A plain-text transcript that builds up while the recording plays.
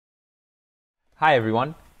Hi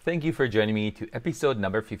everyone, thank you for joining me to episode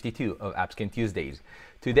number 52 of AppScan Tuesdays.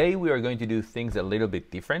 Today we are going to do things a little bit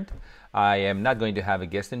different. I am not going to have a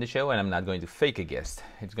guest in the show and I'm not going to fake a guest.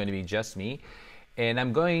 It's going to be just me. And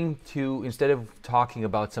I'm going to, instead of talking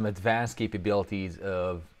about some advanced capabilities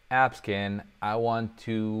of AppScan, I want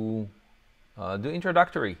to do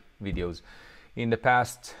introductory videos. In the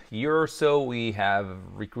past year or so, we have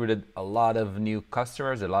recruited a lot of new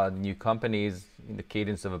customers, a lot of new companies in the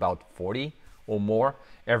cadence of about 40 or more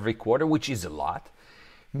every quarter, which is a lot.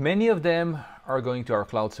 Many of them are going to our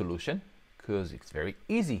cloud solution because it's very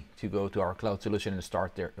easy to go to our cloud solution and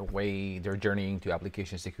start their journey into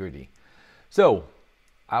application security. So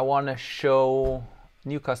I want to show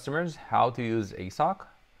new customers how to use ASOC.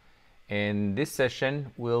 And this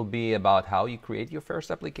session will be about how you create your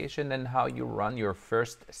first application and how you run your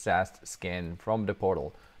first SAST scan from the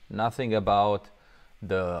portal. Nothing about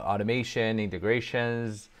the automation,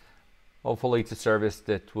 integrations. Hopefully it's a service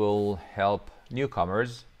that will help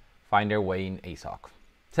newcomers find their way in ASOC.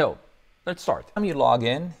 So let's start. When you log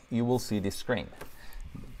in, you will see this screen.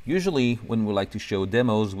 Usually when we like to show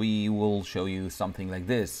demos, we will show you something like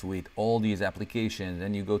this with all these applications,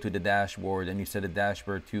 and you go to the dashboard and you set a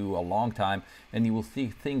dashboard to a long time and you will see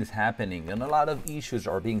things happening and a lot of issues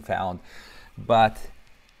are being found. But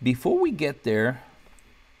before we get there,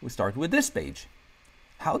 we start with this page.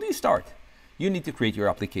 How do you start? You need to create your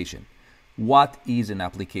application. What is an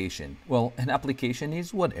application? Well, an application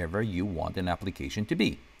is whatever you want an application to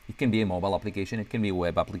be. It can be a mobile application, it can be a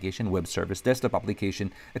web application, web service, desktop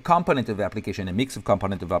application, a component of application, a mix of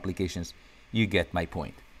component of applications. You get my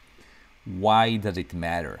point. Why does it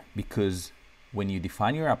matter? Because when you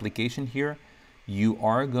define your application here, you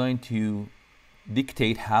are going to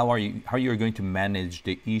dictate how you're going to manage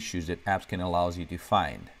the issues that AppScan allows you to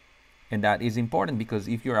find. And that is important because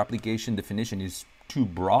if your application definition is too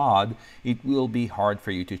broad, it will be hard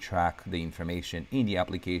for you to track the information in the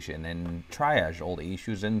application and triage all the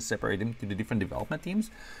issues and separate them to the different development teams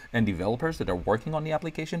and developers that are working on the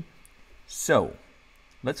application. So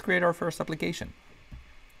let's create our first application.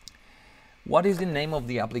 What is the name of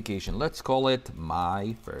the application? Let's call it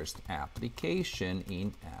My First Application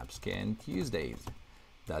in AppScan Tuesdays.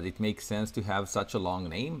 Does it make sense to have such a long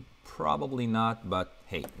name? Probably not, but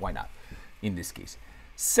hey, why not in this case?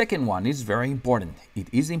 Second one is very important. It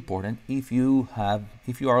is important if you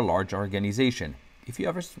are a large organization. If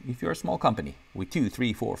you're a small company with 2,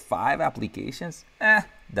 3, 4, 5 applications,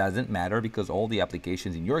 doesn't matter because all the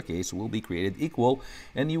applications in your case will be created equal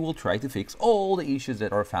and you will try to fix all the issues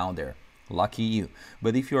that are found there. Lucky you.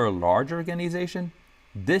 But if you're a large organization,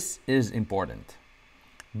 this is important.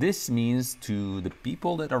 This means to the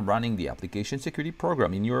people that are running the application security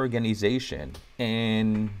program in your organization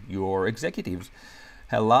and your executives,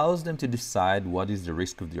 allows them to decide what is the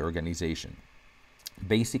risk of the organization.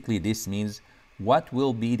 Basically, this means what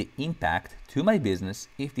will be the impact to my business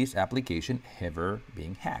if this application ever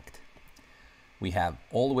being hacked. We have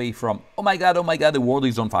all the way from, oh my God, the world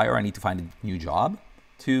is on fire, I need to find a new job,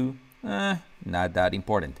 to, not that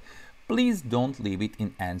important. Please don't leave it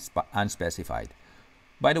in unspecified.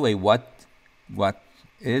 By the way, what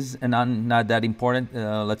is not that important?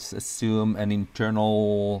 Let's assume an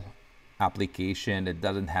internal application that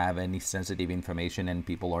doesn't have any sensitive information and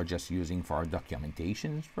people are just using for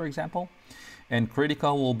documentations, for example. And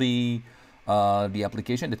critical will be the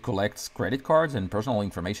application that collects credit cards and personal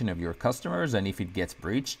information of your customers, and if it gets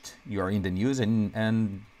breached, you are in the news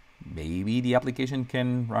and maybe the application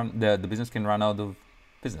can run, the business can run out of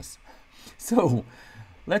business. So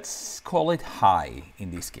let's call it high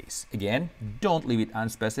in this case. Again, don't leave it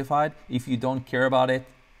unspecified. If you don't care about it,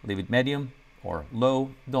 leave it medium or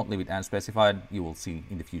low. Don't leave it unspecified. You will see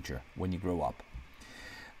in the future when you grow up.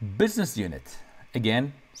 Business unit.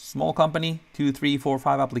 Again, small company, 2, 3, 4,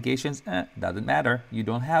 5 applications. Doesn't matter. You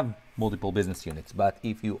don't have multiple business units. But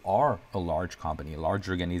if you are a large company, large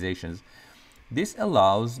organizations, this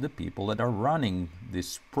allows the people that are running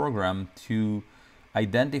this program to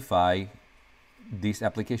identify this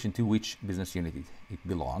application to which business unit it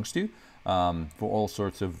belongs to, for all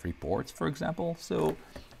sorts of reports, for example. So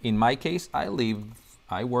in my case, I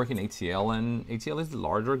work in HCL, and HCL is the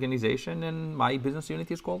large organization, and my business unit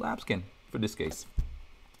is called AppScan for this case.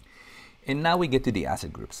 And now we get to the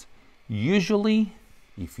asset groups. Usually,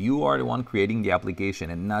 if you are the one creating the application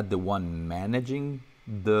and not the one managing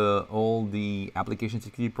all the application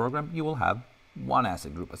security program, you will have one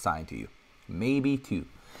asset group assigned to you, maybe 2.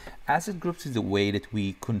 Asset groups is the way that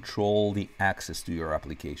we control the access to your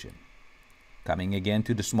application. Coming again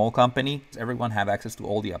to the small company, everyone have access to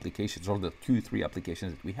all the applications, or the 2, 3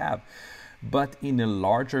 applications that we have. But in a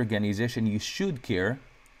large organization, you should care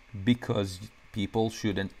because people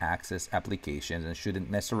shouldn't access applications and shouldn't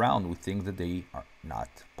mess around with things that they are not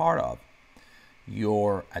part of.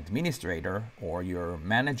 Your administrator or your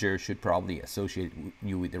manager should probably associate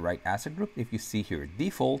you with the right asset group. If you see here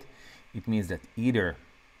default, it means that either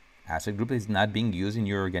asset group is not being used in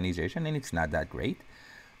your organization and it's not that great,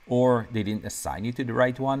 or they didn't assign you to the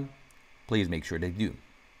right one. Please make sure they do.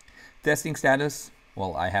 Testing status,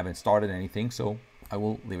 well, I haven't started anything, so I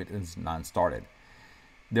will leave it as non-started.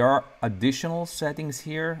 There are additional settings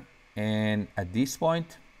here, and at this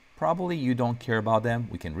point, probably you don't care about them.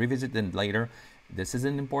 We can revisit them later. This is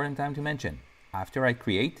an important time to mention. After I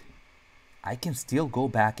create, I can still go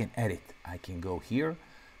back and edit. I can go here,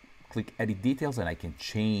 click edit details, and I can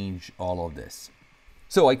change all of this.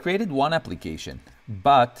 So I created one application,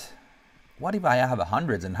 but what if I have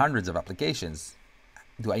hundreds and hundreds of applications?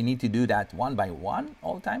 Do I need to do that one by one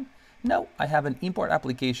all the time? No, I have an import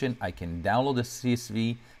application. I can download the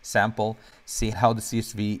CSV sample, see how the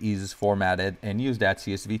CSV is formatted, and use that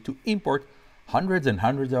CSV to import hundreds and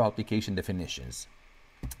hundreds of application definitions.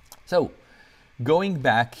 So going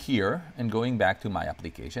back here and going back to my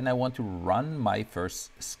application, I want to run my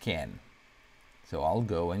first scan. So I'll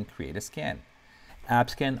go and create a scan.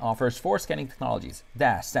 AppScan offers 4 scanning technologies: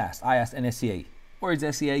 DAST, SAST, IAST, and SCA. Where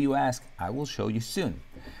is SCA, you ask? I will show you soon.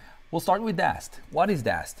 We'll start with DAST. What is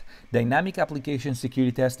DAST? Dynamic Application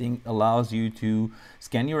Security Testing allows you to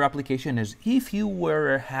scan your application as if you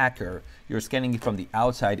were a hacker. You're scanning it from the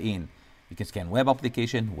outside in. You can scan web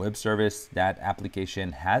application, web service. That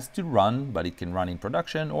application has to run, but it can run in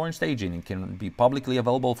production or in staging. It can be publicly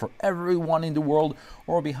available for everyone in the world,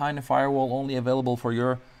 or behind a firewall, only available for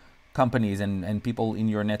your companies and people in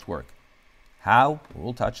your network. How?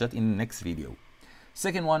 We'll touch that in the next video.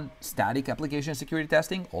 Second one, Static Application Security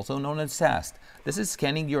Testing, also known as SAST. This is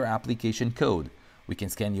scanning your application code. We can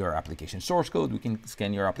scan your application source code. We can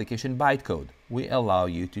scan your application bytecode. We allow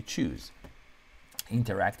you to choose.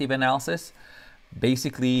 Interactive analysis.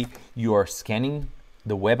 Basically, you are scanning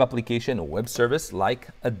the web application or web service like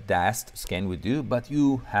a DAST scan would do, but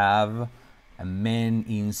you have a man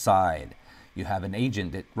inside. You have an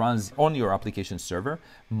agent that runs on your application server,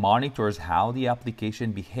 monitors how the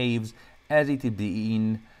application behaves as it is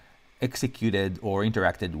being executed or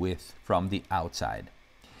interacted with from the outside.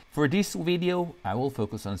 For this video, I will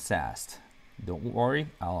focus on SAST. Don't worry,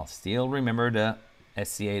 I'll still remember the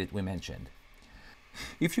SCA that we mentioned.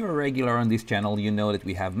 If you're a regular on this channel, you know that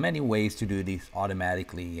we have many ways to do this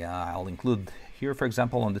automatically. I'll include here, for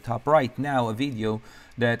example, on the top right now, a video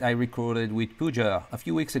that I recorded with Pooja a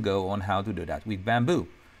few weeks ago on how to do that with Bamboo.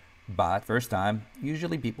 But first time,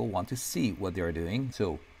 usually people want to see what they're doing.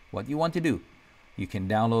 So what you want to do, you can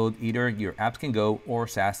download either your AppScan Go or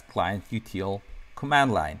SAST Client Util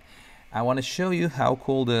command line. I want to show you how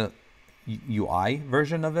cool the UI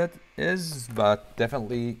version of it is, but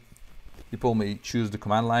definitely people may choose the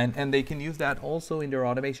command line, and they can use that also in their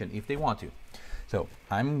automation if they want to. So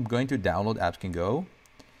I'm going to download AppScan Go.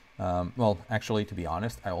 Well, actually, to be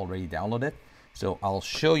honest, I already downloaded it. So I'll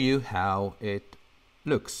show you how it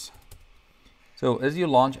looks. So as you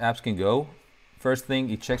launch AppScan Go, first thing,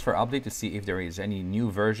 it checks for update to see if there is any new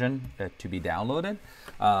version to be downloaded,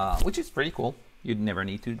 which is pretty cool. You'd never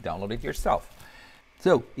need to download it yourself.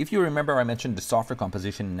 So if you remember, I mentioned the software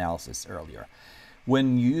composition analysis earlier.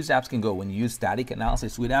 When you use AppScan Go, when you use static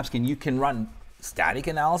analysis with AppScan, you can run static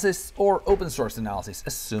analysis or open source analysis,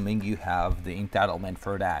 assuming you have the entitlement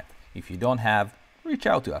for that. If you don't have, reach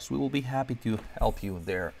out to us. We will be happy to help you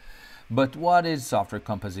there. But what is software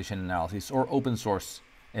composition analysis, or open source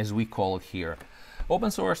as we call it here?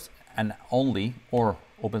 Open source and only, or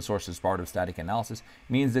open source as part of static analysis,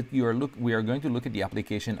 means that we are going to look at the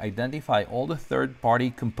application, identify all the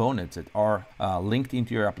third-party components that are linked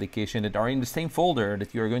into your application, that are in the same folder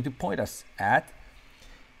that you are going to point us at,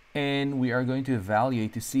 and we are going to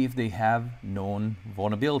evaluate to see if they have known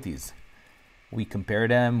vulnerabilities. We compare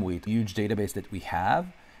them with a huge database that we have,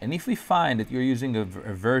 and if we find that you're using a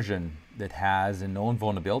version that has a known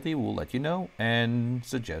vulnerability, we'll let you know and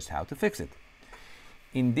suggest how to fix it.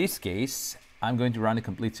 In this case, I'm going to run a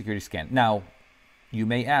complete security scan. Now, you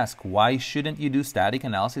may ask, why shouldn't you do static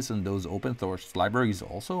analysis on those open source libraries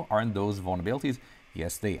also? Aren't those vulnerabilities?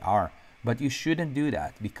 Yes, they are. But you shouldn't do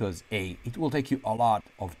that because A, it will take you a lot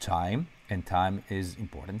of time, and time is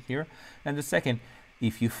important here. And the second,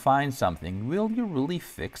 if you find something, will you really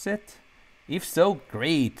fix it? If so,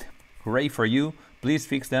 great. Hooray for you. Please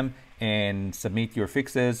fix them and submit your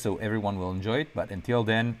fixes so everyone will enjoy it. But until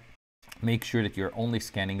then, make sure that you're only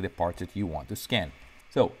scanning the parts that you want to scan.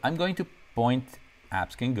 So I'm going to point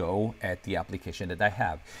AppScan Go at the application that I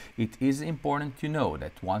have. It is important to know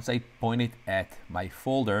that once I point it at my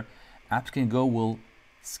folder, AppScan Go will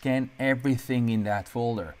scan everything in that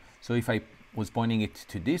folder. So if I was pointing it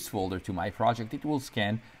to this folder, to my project, it will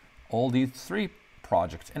scan all these 3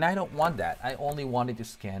 projects. And I don't want that. I only wanted to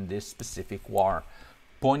scan this specific WAR.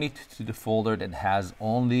 Point it to the folder that has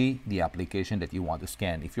only the application that you want to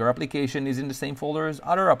scan. If your application is in the same folder as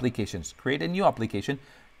other applications, create a new application,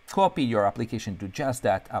 copy your application to just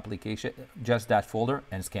that application, just that folder,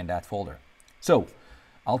 and scan that folder. So,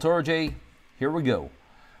 Alt-J, here we go.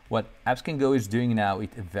 What AppScan Go is doing now,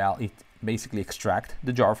 it basically extract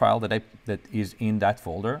the jar file that is in that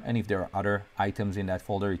folder, and if there are other items in that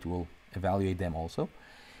folder, it will evaluate them also,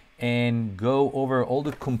 and go over all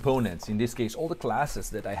the components, in this case all the classes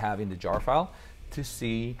that I have in the jar file, to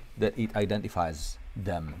see that it identifies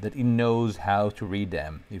them, that it knows how to read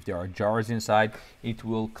them. If there are jars inside, it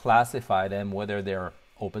will classify them, whether they're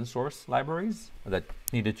open source libraries that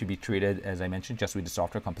needed to be treated, as I mentioned, just with the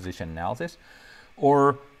software composition analysis,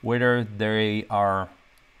 or whether they are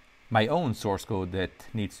my own source code that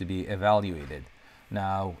needs to be evaluated.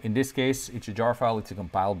 Now, in this case, it's a jar file, it's a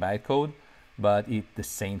compiled bytecode, but it at the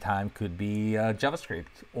same time could be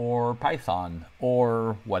JavaScript or Python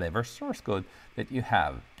or whatever source code that you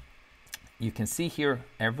have. You can see here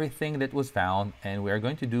everything that was found, and we are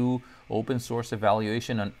going to do open source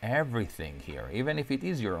evaluation on everything here, even if it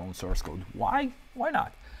is your own source code. Why? Why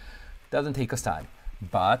not? It doesn't take us time.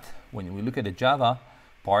 But when we look at the Java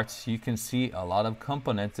parts, you can see a lot of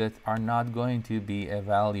components that are not going to be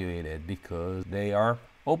evaluated because they are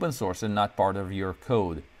open source and not part of your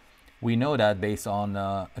code. We know that based on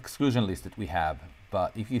exclusion list that we have.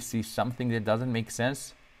 But if you see something that doesn't make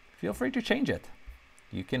sense, feel free to change it.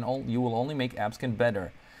 You will only make AppScan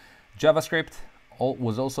better. JavaScript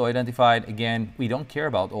was also identified. Again, we don't care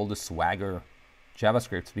about all the swagger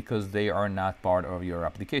JavaScripts because they are not part of your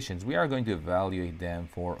applications. We are going to evaluate them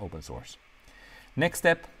for open source. Next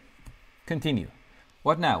step, continue.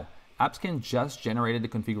 What now? AppScan just generated the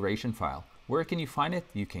configuration file. Where can you find it?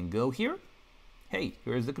 You can go here. Hey,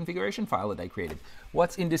 here's the configuration file that I created.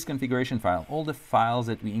 What's in this configuration file? All the files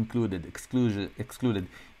that we included, excluded.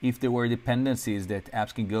 If there were dependencies that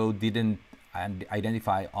AppScan Go didn't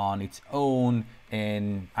identify on its own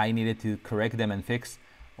and I needed to correct them and fix,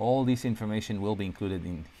 all this information will be included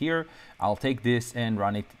in here. I'll take this and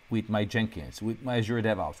run it with my Jenkins, with my Azure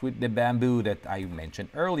DevOps, with the Bamboo that I mentioned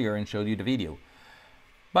earlier and showed you the video.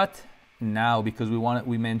 But now, because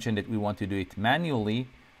we mentioned that we want to do it manually,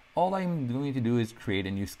 all I'm going to do is create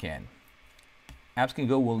a new scan. AppScan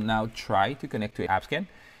Go will now try to connect to AppScan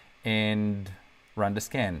and run the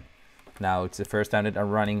scan. Now it's the first time that I'm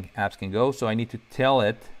running AppScan Go, so I need to tell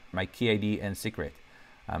it my key ID and secret.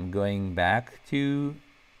 I'm going back to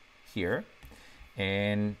here,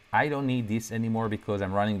 and I don't need this anymore because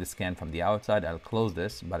I'm running the scan from the outside. I'll close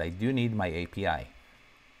this, but I do need my API.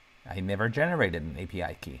 I never generated an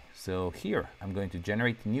API key. So here, I'm going to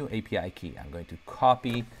generate a new API key. I'm going to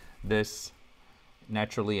copy this.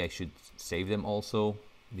 Naturally, I should save them also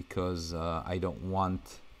because I don't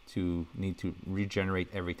want to need to regenerate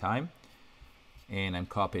every time. And I'm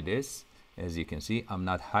copy this. As you can see, I'm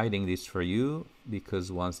not hiding this for you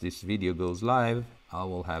because once this video goes live, I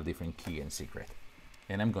will have different key and secret.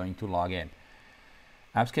 And I'm going to log in.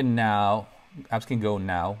 AppScan Go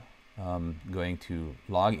now, going to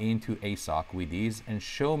log into ASOC with these and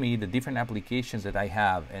show me the different applications that I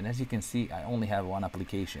have. And as you can see, I only have one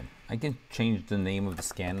application. I can change the name of the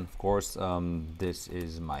scan, of course. This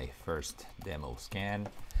is my first demo scan.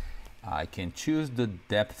 I can choose the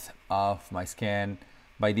depth of my scan.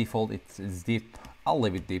 By default, it's deep. I'll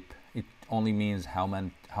leave it deep. It only means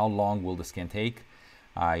how long will the scan take.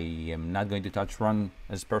 I am not going to touch run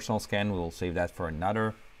as personal scan. We'll save that for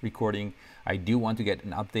another recording. I do want to get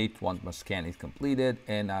an update once my scan is completed,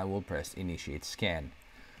 and I will press initiate scan.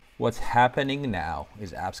 What's happening now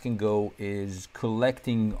is AppScan Go is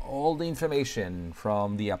collecting all the information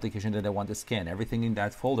from the application that I want to scan, everything in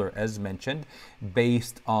that folder as mentioned,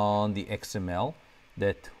 based on the XML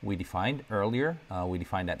that we defined earlier. We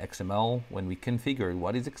defined that XML when we configured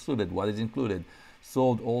what is excluded, what is included,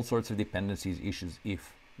 solved all sorts of dependencies issues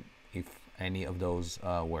if any of those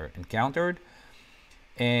were encountered.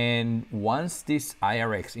 And once this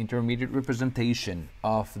IRX, intermediate representation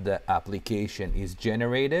of the application, is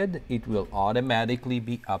generated, it will automatically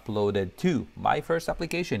be uploaded to my first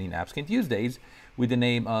application in AppScan Tuesdays with the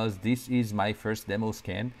name as this is my first demo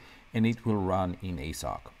scan, and it will run in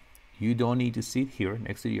ASOC. You don't need to sit here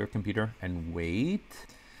next to your computer and wait.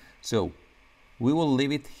 So we will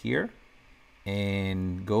leave it here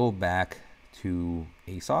and go back to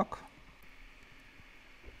ASOC.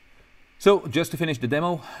 So just to finish the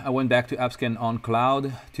demo, I went back to AppScan on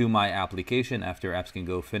cloud to my application after AppScan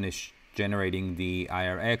Go finished generating the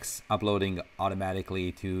IRX, uploading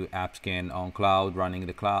automatically to AppScan on cloud, running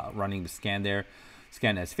the scan there.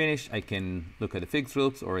 Scan as finished. I can look at the fixed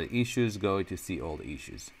groups or the issues, go to see all the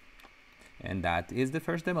issues. And that is the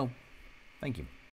first demo. Thank you.